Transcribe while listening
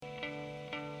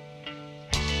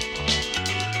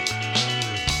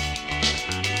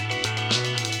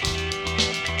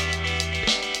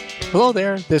Hello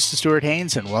there, this is Stuart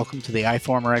Haynes, and welcome to the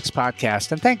iFormerX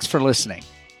podcast, and thanks for listening.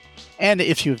 And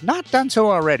if you've not done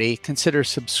so already, consider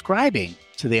subscribing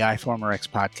to the iFormerX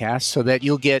podcast so that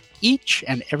you'll get each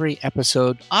and every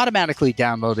episode automatically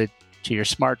downloaded to your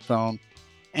smartphone,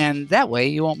 and that way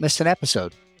you won't miss an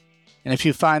episode. And if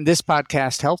you find this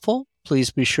podcast helpful,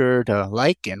 please be sure to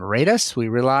like and rate us. We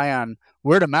rely on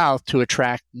word of mouth to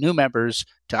attract new members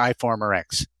to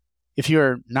iFormerX. If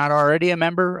you're not already a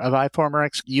member of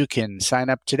iFormerX, you can sign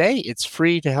up today. It's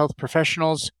free to health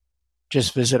professionals.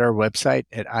 Just visit our website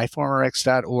at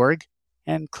iformerx.org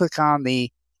and click on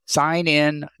the Sign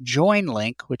In Join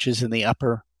link, which is in the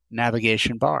upper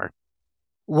navigation bar.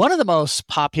 One of the most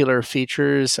popular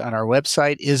features on our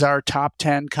website is our top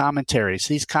 10 commentaries.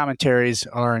 These commentaries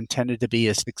are intended to be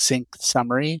a succinct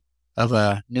summary of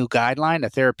a new guideline, a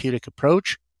therapeutic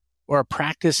approach, or a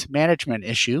practice management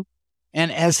issue. And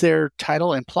as their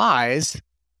title implies,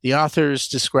 the authors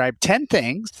describe 10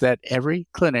 things that every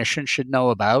clinician should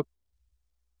know about.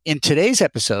 In today's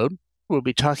episode, we'll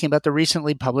be talking about the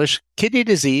recently published Kidney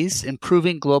Disease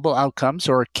Improving Global Outcomes,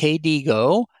 or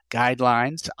KDIGO,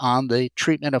 guidelines on the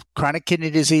treatment of chronic kidney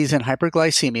disease and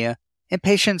hyperglycemia in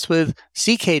patients with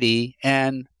CKD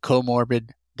and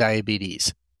comorbid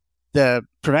diabetes. The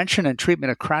prevention and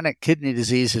treatment of chronic kidney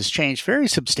disease has changed very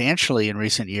substantially in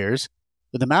recent years,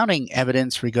 with mounting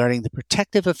evidence regarding the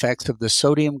protective effects of the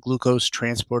sodium glucose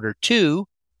transporter 2,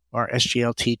 or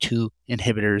SGLT2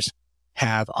 inhibitors,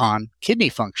 have on kidney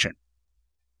function.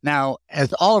 Now,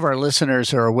 as all of our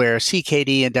listeners are aware,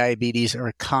 CKD and diabetes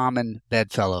are common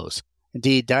bedfellows.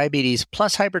 Indeed, diabetes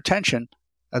plus hypertension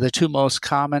are the two most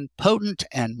common, potent,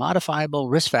 and modifiable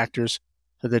risk factors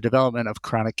for the development of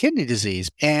chronic kidney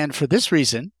disease. And for this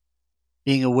reason,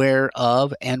 being aware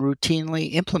of and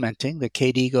routinely implementing the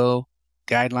KDIGO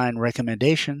guideline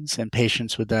recommendations in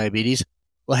patients with diabetes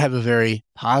will have a very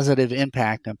positive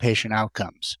impact on patient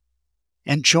outcomes.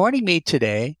 And joining me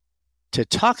today to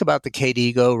talk about the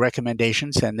KDIGO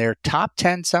recommendations and their top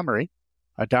 10 summary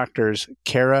are Drs.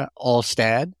 Kara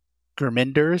Alstad,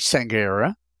 Gurminder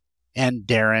Sangera, and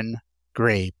Darren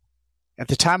Grabe. At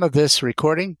the time of this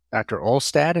recording, Dr.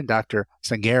 Alstad and Dr.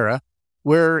 Sangera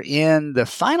were in the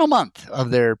final month of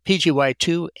their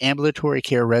PGY2 ambulatory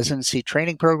care residency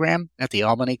training program at the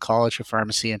Albany College of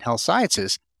Pharmacy and Health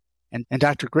Sciences. And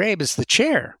Dr. Grabe is the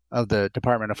chair of the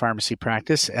Department of Pharmacy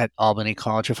Practice at Albany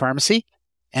College of Pharmacy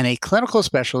and a clinical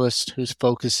specialist whose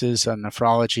focuses on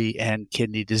nephrology and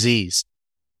kidney disease.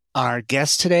 Our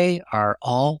guests today are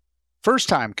all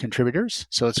first-time contributors,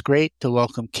 so it's great to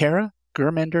welcome Kara,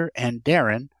 Gurminder, and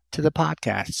Darren to the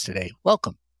podcast today.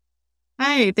 Welcome.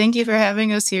 Hi, thank you for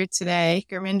having us here today.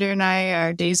 Gurminder and I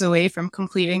are days away from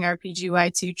completing our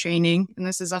PGY2 training, and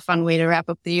this is a fun way to wrap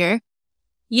up the year.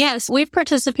 Yes, we've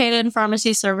participated in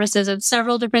pharmacy services in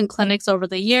several different clinics over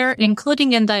the year,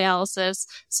 including in dialysis,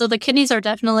 so the kidneys are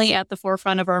definitely at the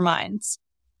forefront of our minds.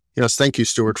 Yes, thank you,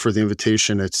 Stuart, for the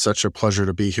invitation. It's such a pleasure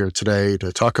to be here today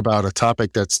to talk about a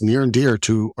topic that's near and dear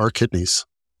to our kidneys.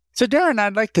 So, Darren,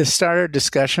 I'd like to start our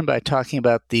discussion by talking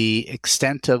about the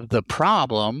extent of the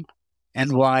problem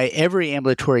and why every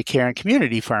ambulatory care and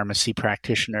community pharmacy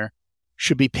practitioner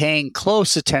should be paying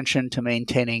close attention to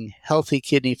maintaining healthy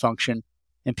kidney function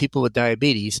in people with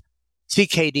diabetes.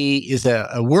 CKD is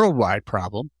a worldwide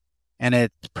problem, and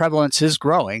its prevalence is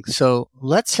growing. So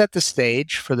let's set the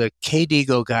stage for the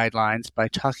KDIGO guidelines by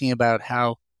talking about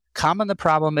how common the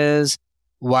problem is,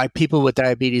 why people with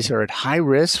diabetes are at high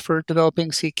risk for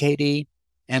developing CKD,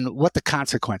 and what the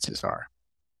consequences are.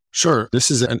 Sure. This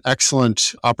is an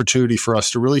excellent opportunity for us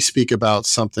to really speak about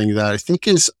something that I think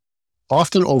is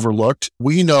often overlooked.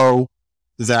 We know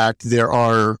that there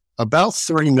are about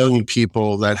 30 million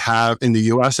people that have, in the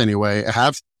US anyway,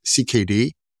 have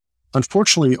CKD.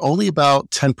 Unfortunately, only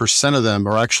about 10% of them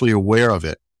are actually aware of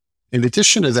it. In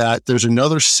addition to that, there's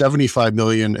another 75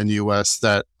 million in the US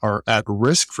that are at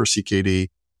risk for CKD,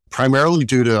 primarily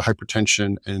due to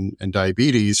hypertension and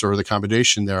diabetes, or the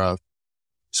combination thereof.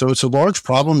 So it's a large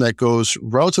problem that goes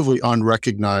relatively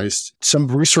unrecognized. Some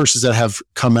resources that have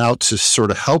come out to sort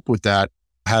of help with that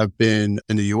have been,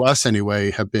 in the US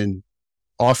anyway, have been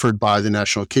offered by the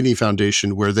National Kidney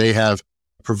Foundation, where they have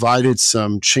provided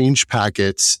some change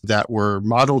packets that were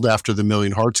modeled after the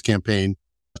Million Hearts campaign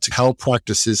to help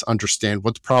practices understand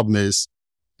what the problem is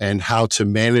and how to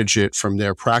manage it from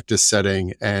their practice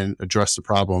setting and address the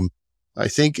problem. I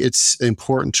think it's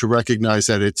important to recognize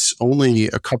that it's only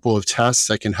a couple of tests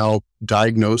that can help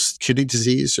diagnose kidney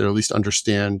disease, or at least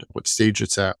understand what stage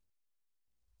it's at.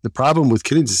 The problem with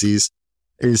kidney disease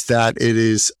is that it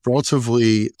is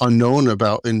relatively unknown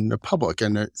about in the public.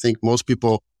 And I think most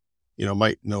people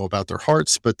might know about their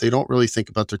hearts, but they don't really think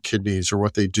about their kidneys or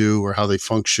what they do or how they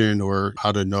function or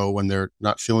how to know when they're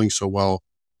not feeling so well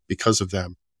because of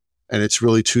them. And it's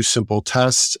really two simple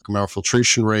tests: glomerular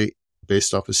filtration rate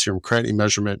based off a serum creatinine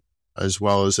measurement, as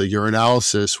well as a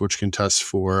urinalysis, which can test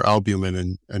for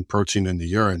albumin and protein in the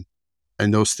urine.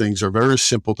 And those things are very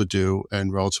simple to do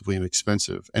and relatively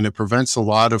inexpensive. And it prevents a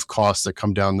lot of costs that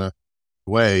come down the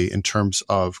way in terms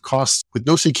of costs. With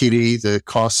no CKD,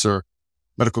 the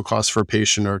medical costs for a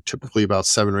patient are typically about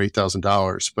 $7,000 or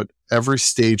 $8,000. But every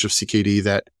stage of CKD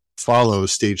that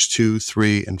follows stage 2,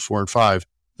 3, and 4, and 5,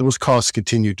 those costs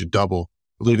continue to double,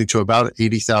 leading to about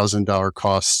 $80,000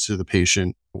 costs to the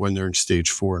patient when they're in stage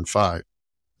 4 and 5.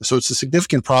 So it's a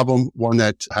significant problem, one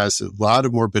that has a lot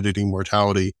of morbidity and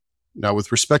mortality. Now,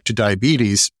 with respect to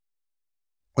diabetes,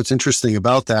 what's interesting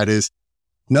about that is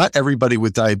not everybody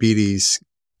with diabetes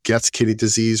gets kidney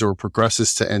disease or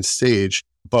progresses to end stage,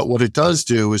 but what it does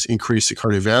do is increase the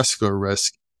cardiovascular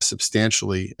risk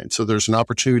substantially. And so there's an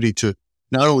opportunity to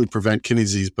not only prevent kidney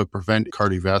disease, but prevent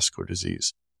cardiovascular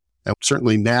disease. And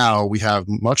certainly now we have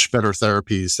much better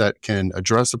therapies that can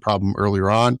address the problem earlier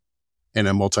on in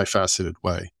a multifaceted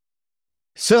way.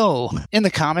 So in the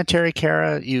commentary,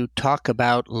 Kara, you talk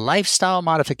about lifestyle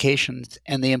modifications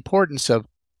and the importance of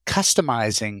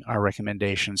customizing our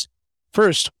recommendations.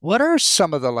 First, what are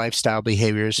some of the lifestyle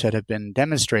behaviors that have been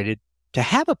demonstrated to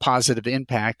have a positive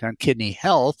impact on kidney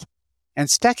health? And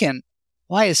second,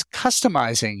 why is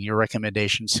customizing your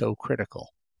recommendation so critical?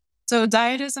 So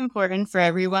diet is important for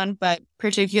everyone, but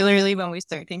particularly when we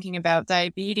start thinking about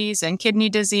diabetes and kidney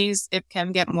disease, it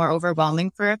can get more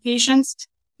overwhelming for our patients.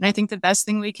 And I think the best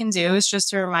thing we can do is just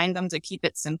to remind them to keep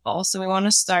it simple. So we want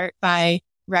to start by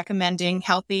recommending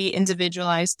healthy,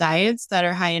 individualized diets that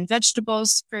are high in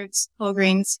vegetables, fruits, whole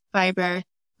grains, fiber,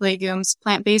 legumes,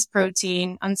 plant-based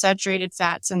protein, unsaturated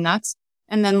fats, and nuts,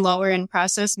 and then lower in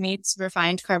processed meats,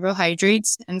 refined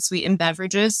carbohydrates, and sweetened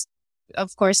beverages.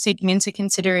 Of course, taking into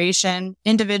consideration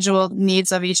individual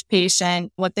needs of each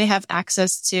patient, what they have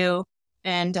access to,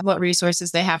 and what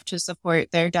resources they have to support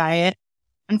their diet.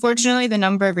 Unfortunately, the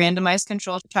number of randomized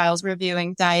controlled trials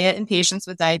reviewing diet in patients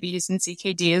with diabetes and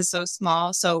CKD is so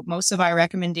small, so most of our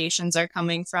recommendations are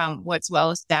coming from what's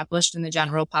well established in the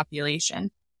general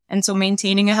population. And so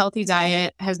maintaining a healthy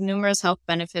diet has numerous health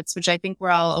benefits, which I think we're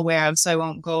all aware of, so I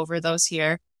won't go over those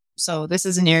here. So this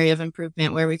is an area of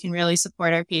improvement where we can really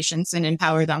support our patients and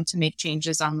empower them to make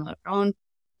changes on their own.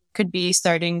 Could be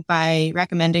starting by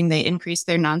recommending they increase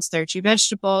their non-starchy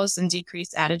vegetables and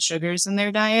decrease added sugars in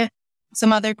their diet.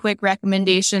 Some other quick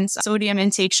recommendations: sodium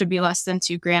intake should be less than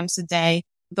 2 grams a day.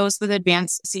 Those with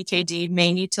advanced CKD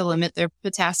may need to limit their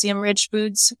potassium-rich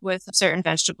foods with certain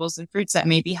vegetables and fruits that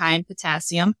may be high in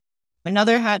potassium.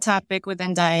 Another hot topic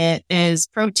within diet is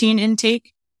protein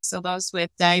intake. So those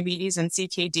with diabetes and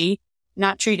CKD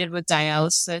not treated with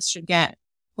dialysis should get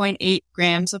 0.8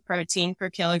 grams of protein per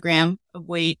kilogram of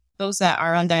weight. Those that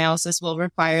are on dialysis will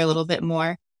require a little bit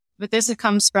more. But this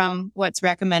comes from what's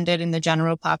recommended in the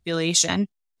general population.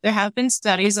 There have been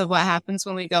studies of what happens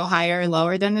when we go higher or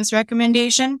lower than this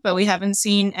recommendation, but we haven't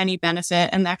seen any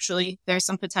benefit. And actually, there's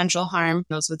some potential harm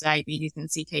those with diabetes and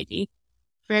CKD.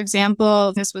 For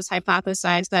example, this was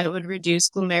hypothesized that it would reduce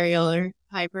glomerular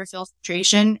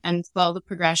hyperfiltration and slow the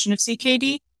progression of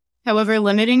CKD. However,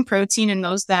 limiting protein in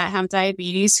those that have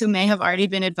diabetes who may have already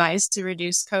been advised to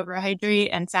reduce carbohydrate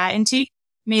and fat intake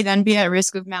may then be at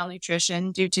risk of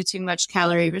malnutrition due to too much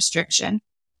calorie restriction.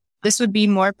 This would be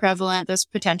more prevalent, this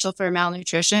potential for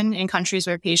malnutrition, in countries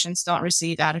where patients don't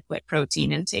receive adequate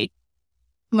protein intake.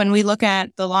 When we look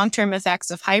at the long-term effects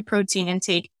of high protein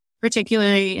intake,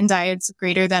 particularly in diets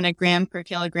greater than 1 gram per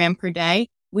kilogram per day,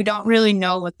 we don't really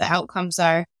know what the outcomes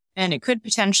are, and it could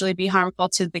potentially be harmful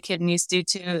to the kidneys due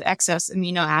to excess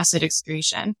amino acid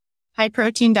excretion. High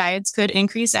protein diets could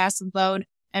increase acid load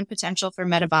and potential for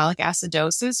metabolic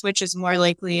acidosis, which is more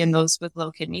likely in those with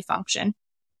low kidney function.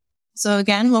 So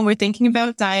again, when we're thinking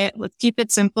about diet, let's keep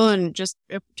it simple and just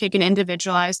take an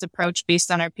individualized approach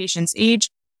based on our patient's age,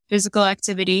 physical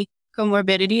activity,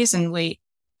 comorbidities, and weight.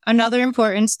 Another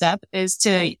important step is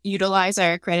to utilize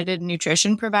our accredited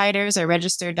nutrition providers, our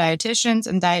registered dietitians,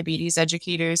 and diabetes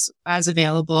educators as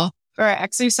available. For our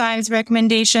exercise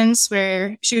recommendations,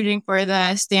 we're shooting for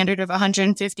the standard of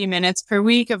 150 minutes per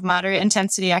week of moderate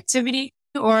intensity activity,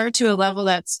 or to a level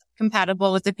that's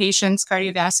compatible with the patient's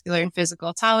cardiovascular and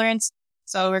physical tolerance.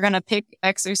 So we're going to pick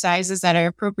exercises that are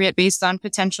appropriate based on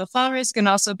potential fall risk and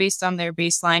also based on their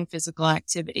baseline physical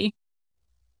activity.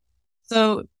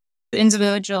 So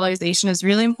individualization is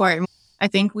really important. I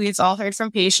think we've all heard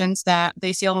from patients that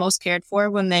they feel most cared for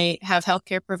when they have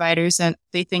healthcare providers and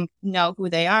they think know who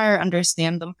they are,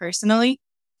 understand them personally.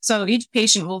 So each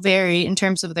patient will vary in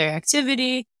terms of their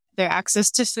activity, their access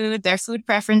to food, their food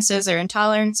preferences or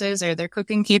intolerances, or their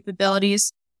cooking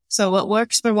capabilities. So what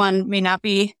works for one may not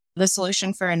be the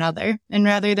solution for another. And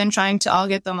rather than trying to all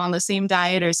get them on the same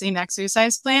diet or same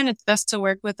exercise plan, it's best to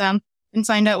work with them and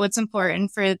find out what's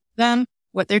important for them,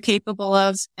 what they're capable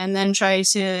of, and then try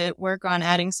to work on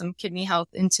adding some kidney health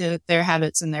into their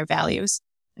habits and their values.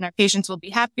 And our patients will be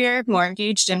happier, more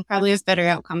engaged, and probably have better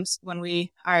outcomes when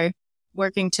we are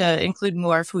working to include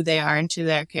more of who they are into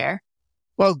their care.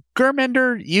 Well,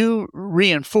 Gurminder, you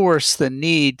reinforce the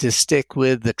need to stick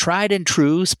with the tried and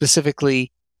true,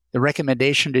 specifically the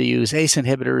recommendation to use ACE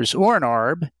inhibitors or an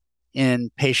ARB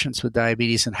in patients with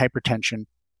diabetes and hypertension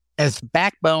as the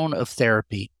backbone of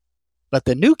therapy. But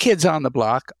the new kids on the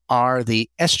block are the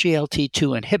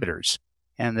SGLT2 inhibitors,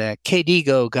 and the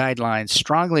KDIGO guidelines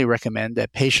strongly recommend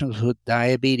that patients with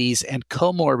diabetes and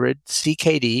comorbid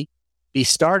CKD be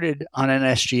started on an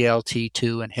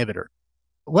SGLT2 inhibitor.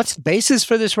 What's the basis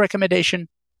for this recommendation?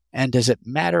 And does it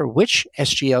matter which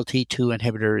SGLT2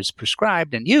 inhibitor is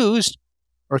prescribed and used,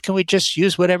 or can we just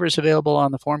use whatever's available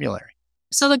on the formulary?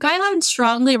 So the guidelines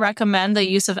strongly recommend the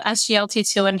use of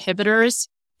SGLT2 inhibitors,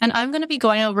 and I'm going to be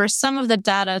going over some of the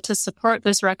data to support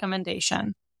this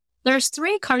recommendation. There's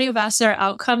 3 cardiovascular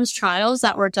outcomes trials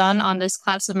that were done on this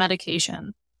class of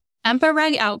medication.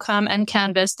 EMPA-REG Outcome and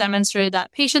Canvas demonstrated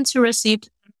that patients who received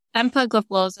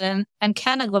empagliflozin and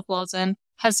canagliflozin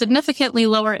had significantly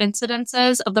lower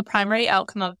incidences of the primary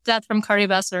outcome of death from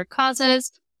cardiovascular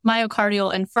causes,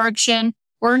 myocardial infarction,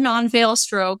 or non-fatal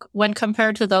stroke when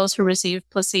compared to those who received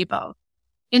placebo.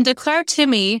 In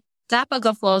Declare-TIMI,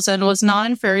 dapagliflozin was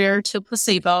non-inferior to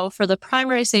placebo for the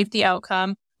primary safety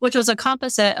outcome, which was a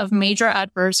composite of major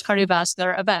adverse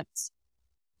cardiovascular events.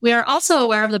 We are also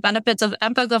aware of the benefits of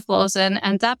empagliflozin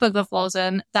and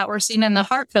dapagliflozin that were seen in the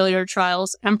heart failure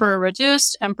trials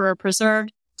EMPEROR-Reduced,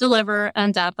 EMPEROR-Preserved, DELIVER,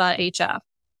 and DAPA-HF.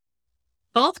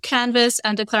 Both Canvas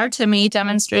and Declare-TIMI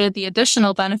demonstrated the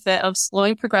additional benefit of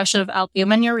slowing progression of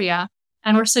albuminuria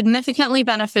and were significantly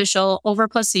beneficial over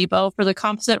placebo for the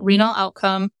composite renal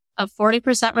outcome of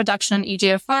 40% reduction in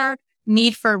eGFR,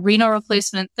 need for renal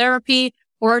replacement therapy,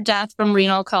 or death from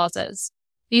renal causes.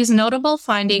 These notable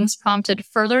findings prompted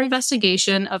further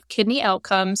investigation of kidney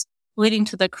outcomes, leading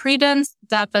to the Credence,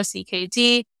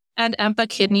 DAPA-CKD, and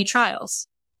EMPA-Kidney trials.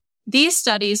 These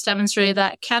studies demonstrated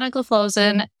that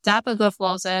canagliflozin,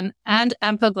 dapagliflozin, and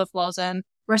empagliflozin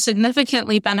were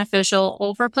significantly beneficial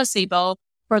over placebo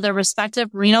for their respective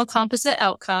renal composite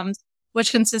outcomes,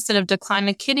 which consisted of decline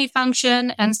in kidney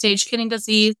function, end-stage kidney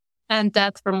disease, and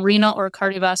death from renal or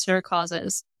cardiovascular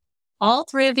causes. All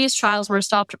 3 of these trials were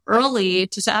stopped early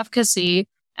due to efficacy,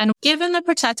 and given the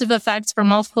protective effects for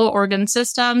multiple organ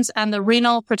systems and the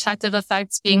renal protective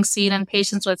effects being seen in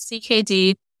patients with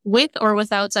CKD with or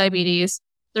without diabetes,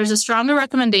 there's a stronger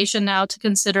recommendation now to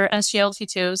consider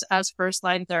SGLT2s as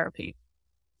first-line therapy.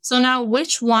 So now,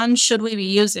 which one should we be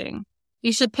using?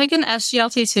 You should pick an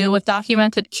SGLT2 with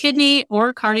documented kidney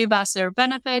or cardiovascular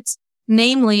benefits,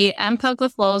 namely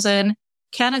empagliflozin,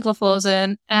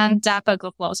 canagliflozin, and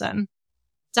dapagliflozin.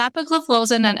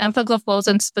 Dapagliflozin and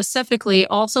empagliflozin specifically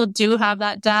also do have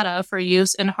that data for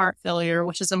use in heart failure,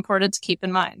 which is important to keep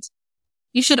in mind.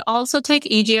 You should also take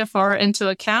eGFR into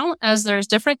account, as there's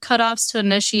different cutoffs to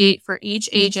initiate for each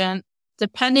agent,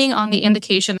 depending on the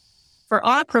indication. For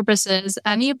our purposes,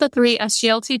 any of the 3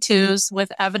 SGLT2s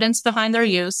with evidence behind their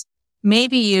use may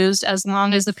be used as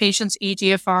long as the patient's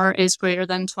eGFR is greater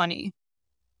than 20.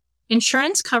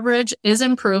 Insurance coverage is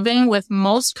improving, with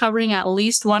most covering at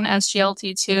least one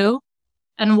SGLT2.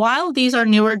 And while these are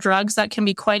newer drugs that can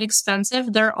be quite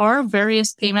expensive, there are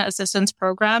various payment assistance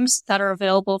programs that are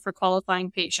available for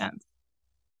qualifying patients.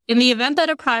 In the event that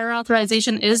a prior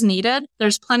authorization is needed,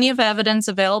 there's plenty of evidence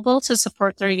available to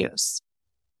support their use.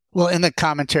 Well, in the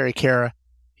commentary, Kara,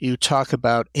 you talk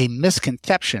about a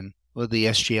misconception with the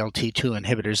SGLT2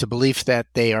 inhibitors, a belief that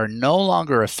they are no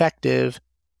longer effective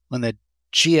when the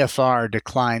GFR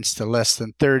declines to less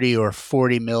than 30 or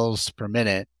 40 mils per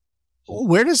minute.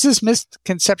 Where does this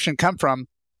misconception come from?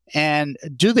 And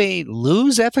do they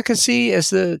lose efficacy as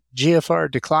the GFR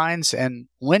declines? And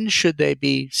when should they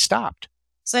be stopped?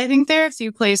 So I think there are a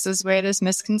few places where this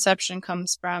misconception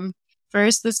comes from.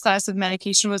 First, this class of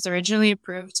medication was originally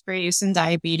approved for use in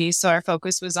diabetes, so our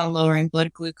focus was on lowering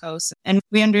blood glucose. And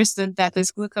we understood that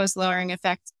this glucose-lowering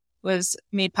effect was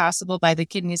made possible by the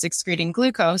kidneys excreting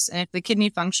glucose. And if the kidney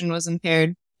function was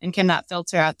impaired and cannot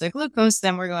filter out the glucose,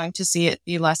 then we're going to see it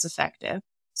be less effective.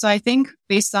 So I think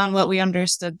based on what we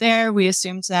understood there, we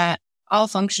assumed that all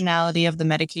functionality of the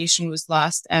medication was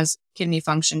lost as kidney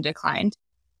function declined.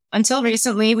 Until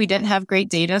recently, we didn't have great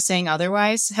data saying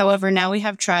otherwise. However, now we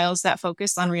have trials that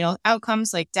focus on renal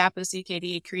outcomes like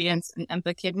DAPA-CKD, credence, and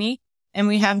EMPA-kidney. And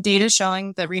we have data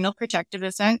showing that renal protective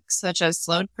effects, such as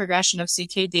slowed progression of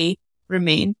CKD,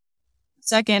 remain.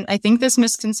 Second, I think this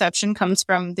misconception comes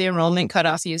from the enrollment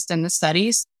cutoff used in the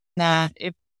studies, that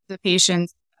if the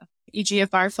patient's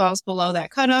eGFR falls below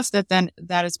that cutoff,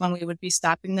 that is when we would be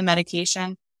stopping the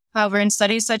medication. However, in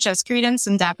studies such as credence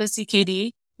and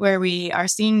DAPA-CKD, where we are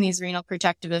seeing these renal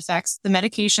protective effects, the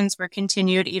medications were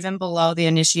continued even below the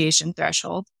initiation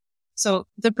threshold. So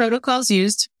the protocols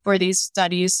used for these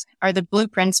studies are the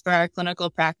blueprints for our clinical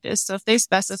practice. So if they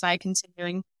specify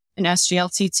continuing an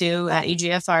SGLT2 at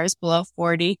eGFRs below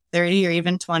 40, 30, or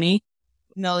even 20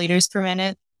 milliliters per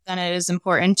minute, then it is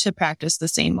important to practice the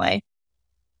same way.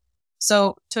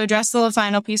 So to address the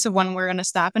final piece of when we're going to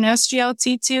stop an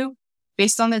SGLT2,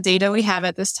 based on the data we have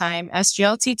at this time,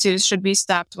 SGLT2s should be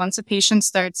stopped once a patient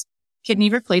starts kidney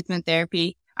replacement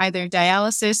therapy, either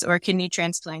dialysis or kidney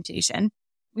transplantation.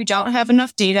 We don't have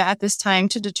enough data at this time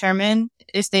to determine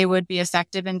if they would be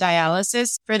effective in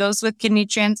dialysis. For those with kidney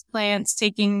transplants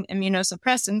taking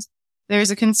immunosuppressants, there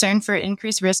is a concern for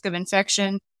increased risk of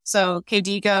infection. So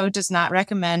KDIGO does not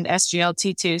recommend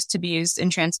SGLT2s to be used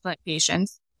in transplant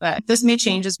patients, but this may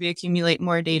change as we accumulate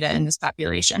more data in this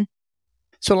population.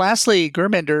 So lastly,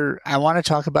 Gurminder, I want to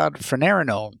talk about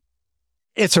finerenone.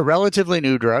 It's a relatively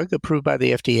new drug approved by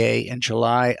the FDA in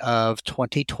July of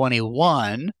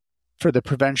 2021 for the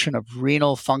prevention of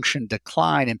renal function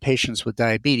decline in patients with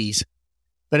diabetes,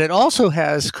 but it also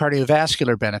has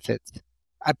cardiovascular benefits.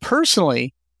 I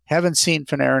personally haven't seen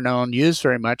finerenone used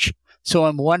very much, so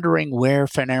I'm wondering where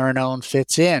finerenone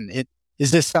fits in. Is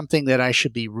this something that I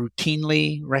should be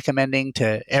routinely recommending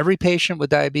to every patient with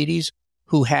diabetes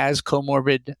who has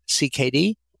comorbid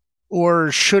CKD?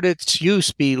 Or should its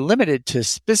use be limited to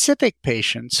specific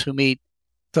patients who meet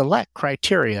select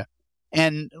criteria?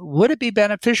 And would it be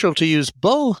beneficial to use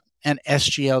both an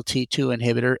SGLT2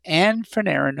 inhibitor and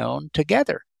finerenone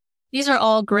together? These are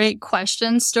all great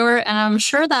questions, Stuart, and I'm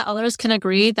sure that others can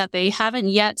agree that they haven't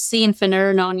yet seen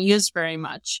finerenone used very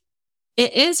much.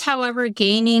 It is, however,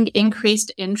 gaining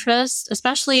increased interest,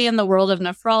 especially in the world of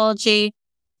nephrology,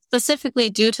 specifically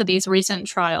due to these recent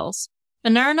trials.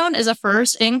 Finerenone is a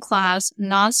first-in-class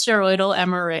non-steroidal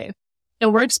MRA. It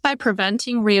works by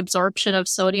preventing reabsorption of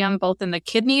sodium both in the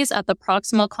kidneys at the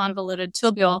proximal convoluted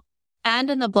tubule and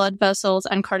in the blood vessels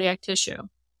and cardiac tissue.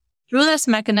 Through this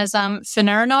mechanism,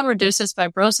 finerenone reduces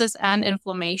fibrosis and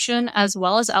inflammation, as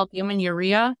well as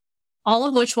albuminuria, all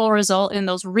of which will result in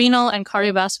those renal and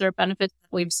cardiovascular benefits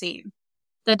that we've seen.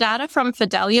 The data from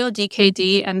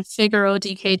Fidelio-DKD and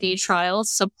Figaro-DKD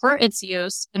trials support its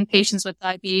use in patients with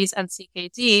diabetes and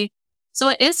CKD, so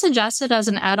it is suggested as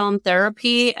an add-on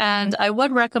therapy, and I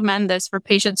would recommend this for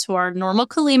patients who are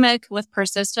normocalemic with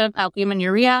persistent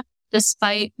albuminuria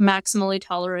despite maximally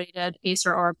tolerated ACE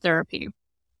or ARB therapy.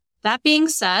 That being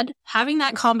said, having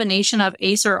that combination of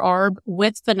ACE or ARB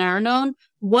with finerenone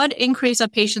would increase a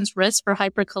patient's risk for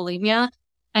hyperkalemia,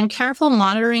 and careful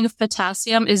monitoring of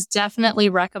potassium is definitely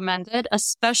recommended,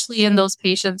 especially in those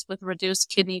patients with reduced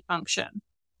kidney function.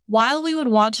 While we would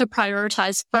want to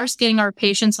prioritize first getting our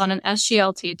patients on an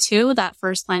SGLT2, that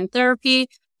first-line therapy,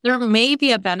 there may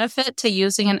be a benefit to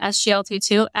using an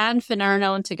SGLT2 and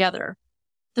finerenone together.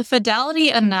 The Fidelity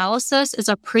analysis is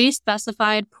a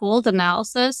pre-specified pooled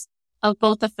analysis of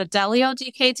both the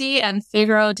Fidelio-DKD and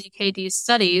Figaro-DKD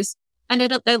studies, and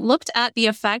it looked at the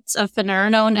effects of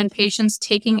finerenone in patients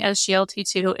taking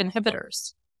SGLT2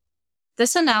 inhibitors.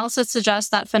 This analysis suggests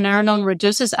that finerenone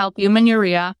reduces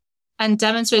albuminuria and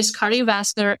demonstrates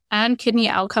cardiovascular and kidney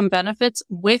outcome benefits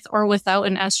with or without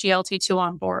an SGLT2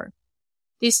 on board.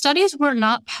 These studies were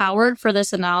not powered for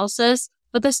this analysis,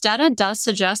 but this data does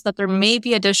suggest that there may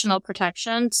be additional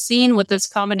protection seen with this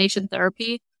combination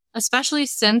therapy, especially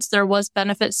since there was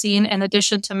benefit seen in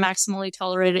addition to maximally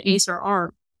tolerated ACE or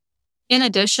ARB. In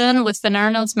addition, with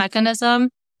finerenone's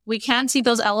mechanism, we can see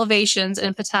those elevations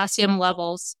in potassium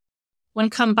levels. When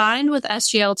combined with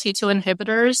SGLT2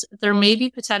 inhibitors, there may be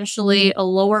potentially a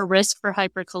lower risk for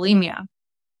hyperkalemia.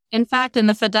 In fact, in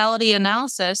the Fidelity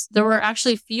analysis, there were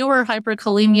actually fewer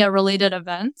hyperkalemia-related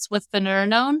events with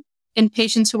finerenone in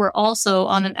patients who were also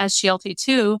on an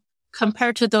SGLT2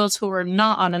 compared to those who were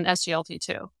not on an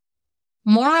SGLT2.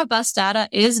 More robust data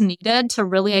is needed to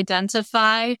really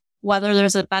identify whether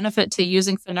there's a benefit to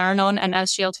using finerenone and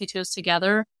SGLT2s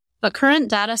together, but current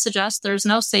data suggests there's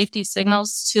no safety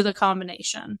signals to the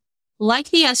combination.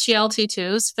 Like the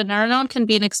SGLT2s, finerenone can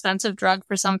be an expensive drug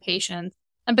for some patients,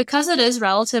 and because it is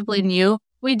relatively new,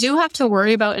 we do have to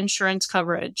worry about insurance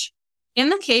coverage. In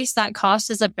the case that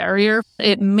cost is a barrier,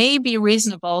 it may be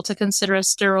reasonable to consider a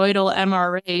steroidal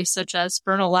MRA such as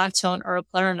spironolactone or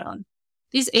eplerenone.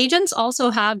 These agents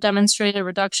also have demonstrated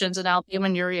reductions in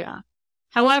albuminuria.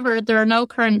 However, there are no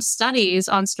current studies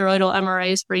on steroidal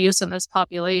MRAs for use in this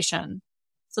population.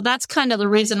 So that's kind of the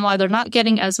reason why they're not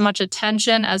getting as much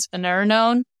attention as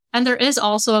finerenone. And there is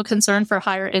also a concern for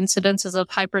higher incidences of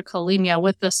hyperkalemia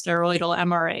with the steroidal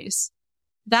MRAs.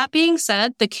 That being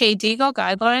said, the KDIGO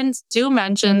guidelines do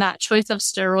mention that choice of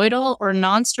steroidal or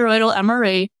non-steroidal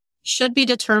MRA should be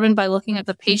determined by looking at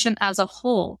the patient as a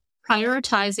whole,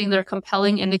 prioritizing their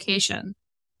compelling indication.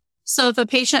 So if a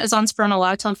patient is on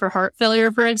spironolactone for heart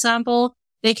failure, for example,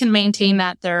 they can maintain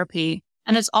that therapy.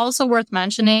 And it's also worth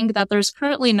mentioning that there's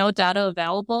currently no data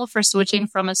available for switching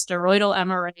from a steroidal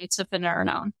MRA to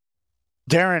finerenone.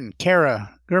 Darren,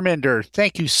 Kara, Gurminder,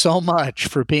 thank you so much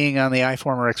for being on the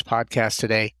iForumRx podcast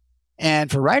today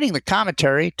and for writing the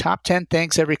commentary, Top 10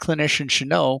 Things Every Clinician Should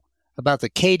Know about the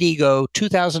KDIGO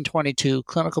 2022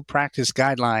 Clinical Practice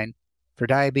Guideline for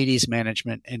Diabetes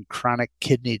Management and Chronic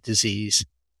Kidney Disease.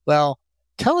 Well,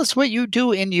 tell us what you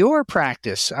do in your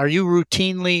practice. Are you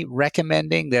routinely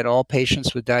recommending that all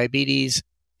patients with diabetes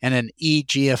and an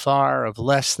eGFR of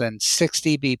less than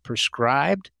 60 be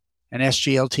prescribed an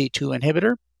SGLT2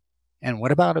 inhibitor? And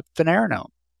what about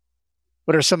finerenone?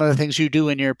 What are some of the things you do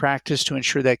in your practice to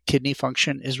ensure that kidney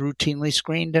function is routinely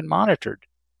screened and monitored?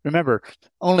 Remember,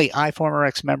 only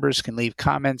iForumRx members can leave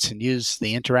comments and use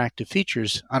the interactive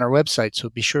features on our website, so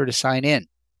be sure to sign in.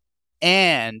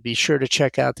 And be sure to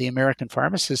check out the American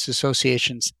Pharmacists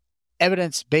Association's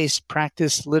Evidence-Based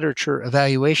Practice Literature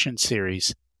Evaluation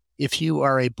Series. If you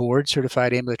are a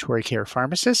board-certified ambulatory care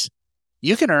pharmacist,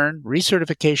 you can earn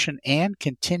recertification and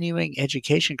continuing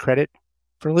education credit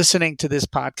for listening to this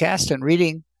podcast and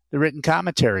reading the written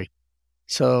commentary.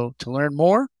 So to learn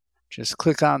more, just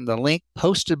click on the link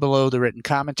posted below the written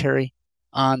commentary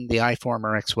on the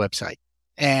iForumRx website.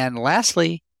 And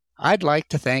lastly, I'd like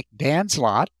to thank Dan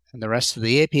Slott and the rest of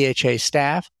the APHA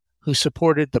staff who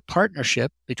supported the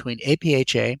partnership between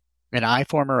APHA and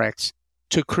iForumRx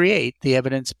to create the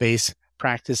Evidence-Based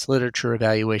Practice Literature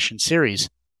Evaluation Series.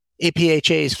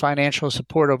 APHA's financial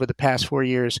support over the past 4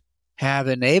 years have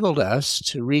enabled us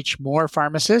to reach more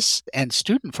pharmacists and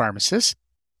student pharmacists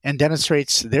and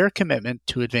demonstrates their commitment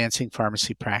to advancing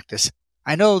pharmacy practice.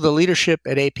 I know the leadership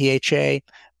at APHA,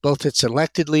 both its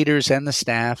elected leaders and the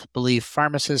staff, believe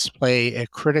pharmacists play a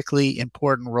critically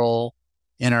important role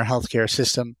in our healthcare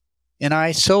system, and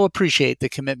I so appreciate the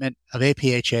commitment of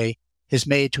APHA has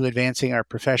made to advancing our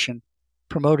profession,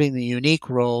 promoting the unique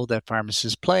role that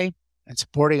pharmacists play, and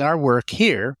supporting our work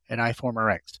here at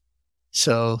iForumRx.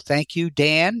 So thank you,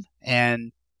 Dan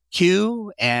and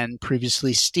Q and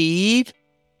previously Steve,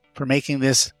 for making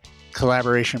this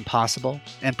collaboration possible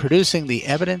and producing the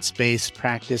Evidence-Based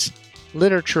Practice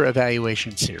Literature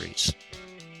Evaluation Series.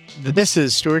 This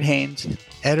is Stuart Haynes,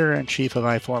 Editor-in-Chief of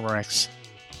iForumRx,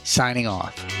 signing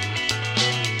off.